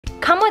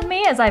Come with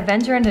me as I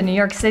venture into New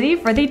York City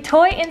for the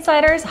Toy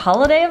Insider's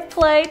Holiday of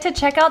Play to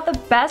check out the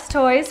best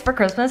toys for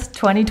Christmas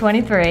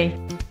 2023.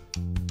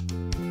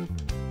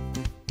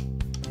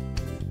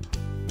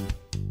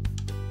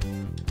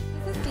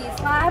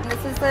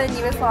 This is the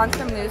newest launch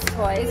from Moose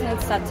Toys, and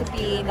it's set to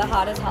be the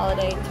hottest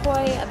holiday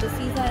toy of the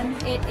season.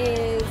 It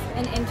is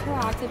an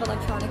interactive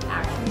electronic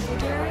action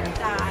figure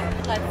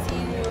that lets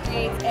you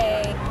create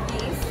a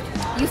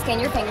beast. You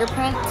scan your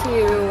fingerprint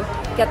to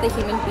get the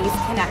human-beast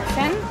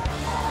connection,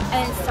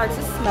 and it starts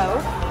to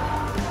smoke.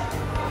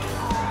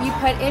 You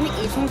put in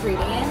each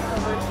ingredient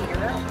over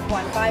here,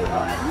 one by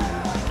one,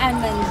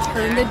 and then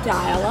turn the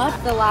dial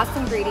up. The last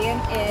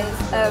ingredient is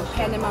a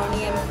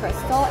pandemonium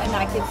crystal, and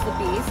that gives the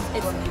beast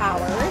its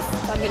powers.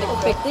 So I'm going to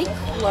quickly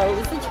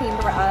close the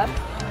chamber up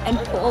and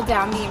pull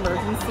down the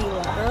emergency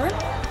lever.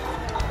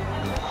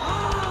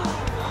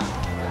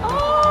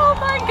 Oh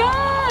my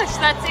gosh!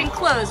 That's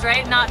enclosed,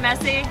 right? Not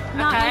messy?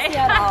 Not messy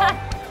at all.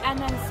 And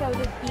then so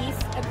the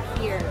beast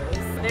appears.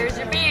 There's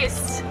your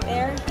beast.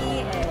 There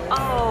he is.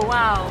 Oh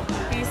wow,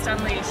 beast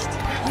unleashed.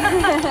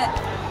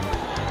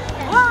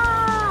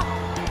 Wow!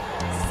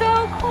 So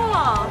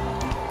cool!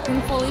 You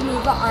can fully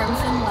move the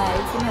arms and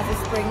legs, and has a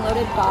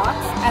spring-loaded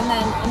box. And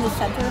then in the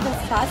center of his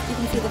chest, you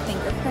can see the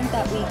fingerprint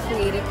that we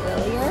created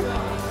earlier.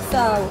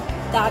 So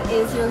that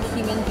is your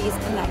human-beast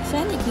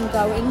connection. You can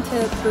go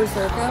into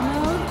berserker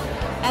mode,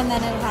 and then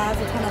it has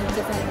a ton of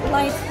different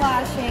lights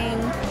flashing.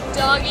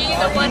 Doggy,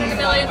 the 1 in a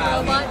million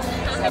robot.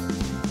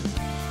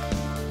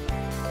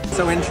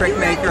 So in Trick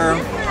Maker,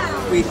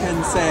 we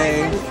can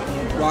say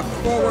walk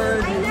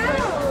forward,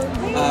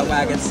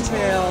 wag its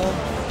tail.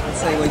 Let's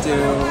say we do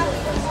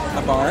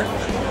a bark,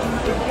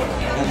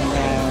 and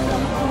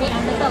then We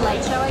end with the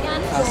light show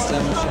again.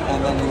 Custom,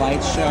 and then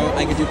light show.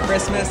 I could do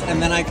Christmas,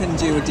 and then I can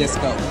do a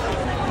disco.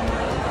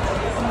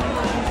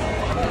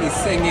 He's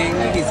singing,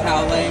 he's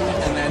howling,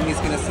 and then he's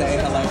gonna say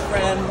hello,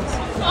 friend.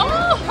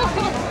 Oh!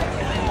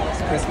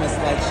 It's Christmas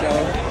light show.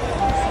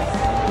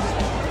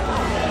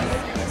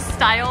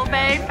 Style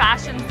Bay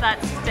fashions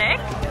that stick.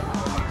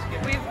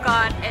 We've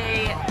got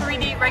a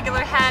 3D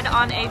regular head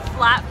on a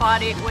flat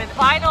body with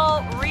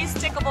vinyl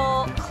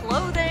restickable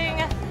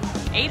clothing.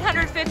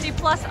 850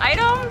 plus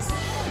items.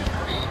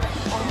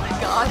 Oh my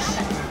gosh.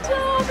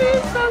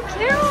 Toby's so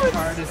cute.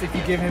 Part is if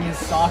you give him his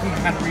sock, you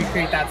can kind of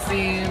recreate that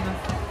scene.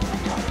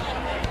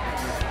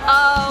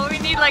 Oh, we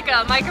need like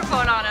a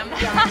microphone on him.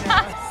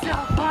 So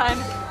fun.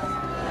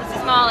 This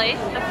is Molly,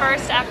 the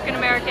first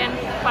African-American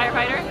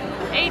firefighter.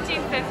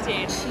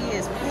 1815. She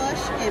is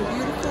plush and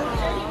beautiful.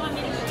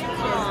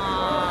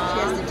 She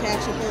has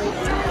detachable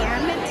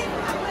garment.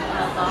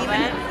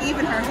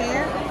 Even her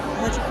hair,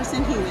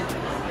 100% human.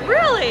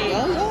 Really?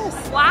 Oh yes.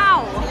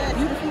 Wow. Yeah,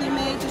 beautifully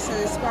made, just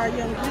to inspire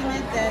young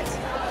women that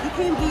you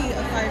can be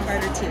a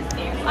firefighter too.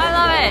 I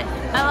love it.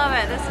 I love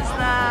it. This is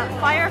the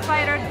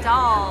firefighter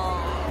dolls.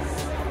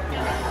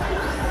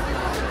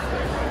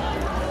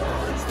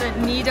 It's the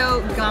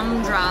NeeDoh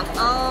gumdrop.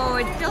 Oh,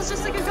 it feels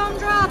just like a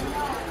gumdrop.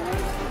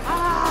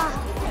 Ah,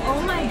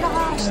 oh my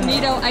gosh.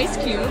 NeeDoh ice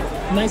cube.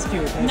 Nice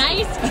cube.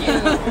 Nice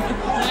cube.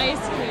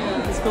 Nice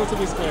cube. It's cool to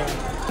be square.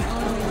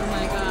 Oh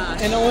my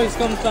gosh. And always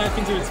comes back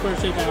into its square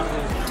shape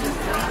after.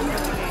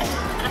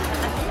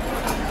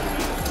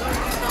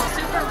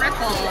 Super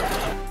ripple.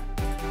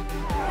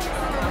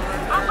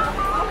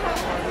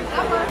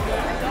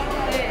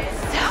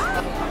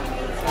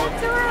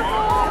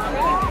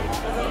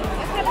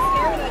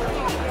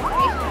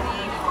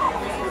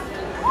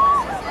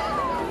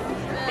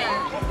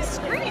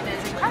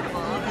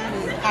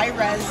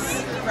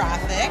 High-res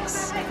graphics.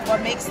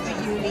 What makes the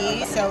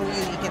Uni so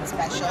unique and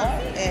special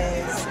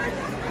is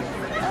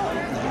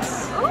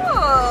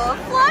Ooh,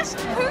 flushed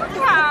poo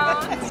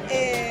count.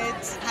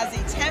 It has a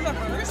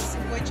Tamaverse,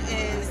 which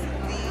is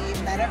the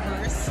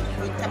metaverse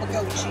with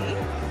Tamagotchi.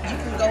 You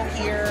can go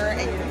here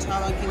and your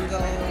Tama can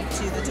go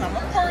to the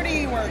Tama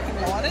party where it can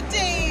go on a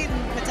date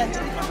and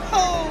potentially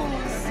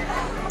propose.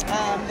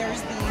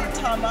 There's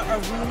the Tama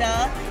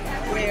Arena,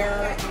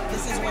 where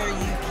this is where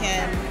you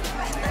can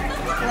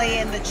play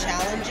in the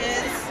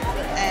challenges,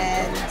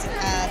 and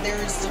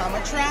there's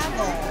Tama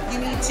Travel. You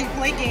need to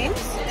play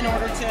games in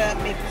order to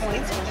make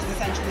points, which is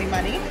essentially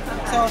money.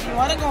 So if you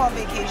want to go on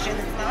vacation,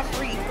 it's not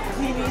free.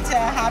 You need to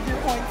have your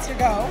points to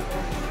go.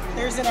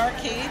 There's an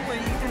arcade where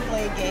you can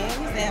play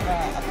games. They have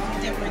a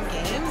few different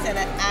games, and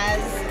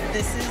as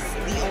this is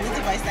the only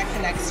device that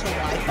connects to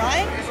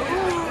Wi-Fi,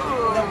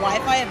 the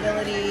Wi-Fi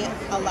ability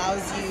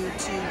allows you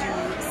to do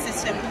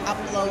system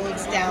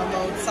uploads,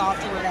 downloads,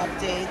 software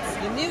updates.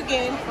 The new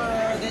game for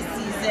this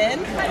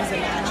season is a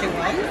matching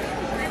one.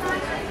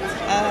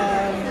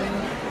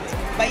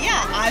 But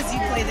yeah, as you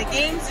play the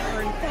games, you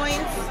earn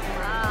points.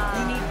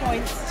 You need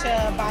points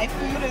to buy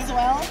food as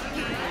well.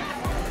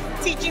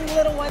 Teaching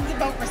little ones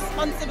about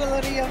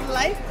responsibility of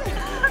life.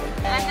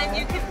 And then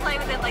you can play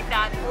with it like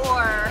that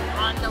or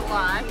on the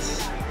watch.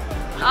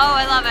 Oh,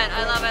 I love it.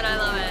 I love it. I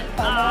love it.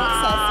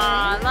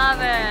 I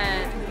love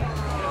it.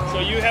 So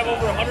you have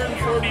over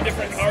 140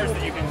 different cars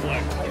that you can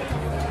collect.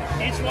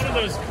 Each each one of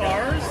those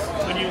cars,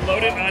 when you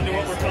load it onto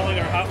what we're calling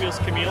our Hot Wheels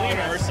Chameleon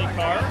or RC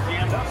car,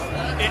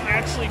 it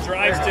actually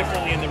drives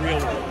differently in the real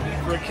world.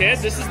 For a kid,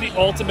 this is the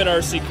ultimate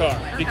RC car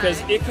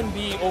because it can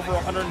be over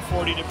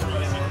 140 different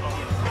ways.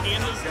 The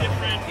handle's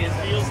different, it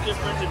feels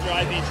different to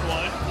drive each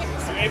one.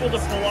 You're able to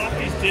pull off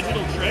these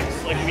digital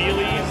tricks like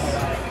wheelies,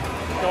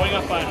 going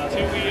up on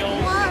two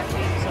wheels.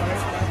 Sorry.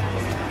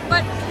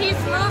 But he's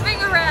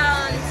moving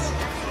around.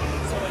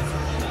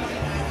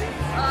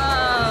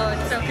 Oh,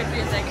 it's so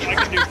confusing. I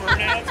can do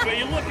burnouts, but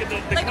you look at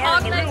the like car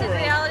in the real augmented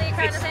world. reality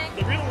kind of thing?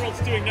 The real world's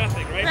doing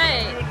nothing, right?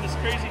 Right. We're doing this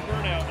crazy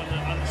burnout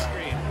on the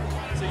screen.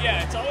 So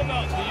yeah, it's all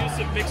about the use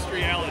of mixed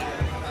reality.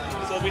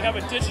 So we have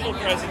a digital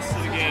presence to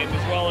the game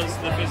as well as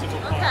the physical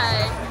car.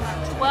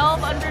 Okay,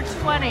 12 under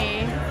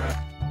 20.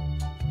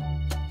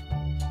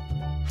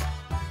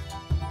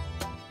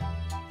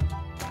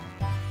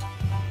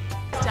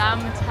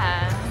 Dumb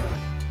 10.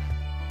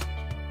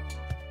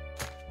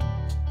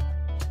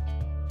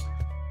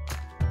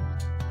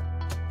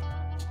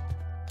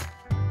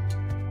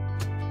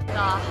 The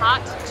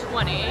hot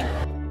 20.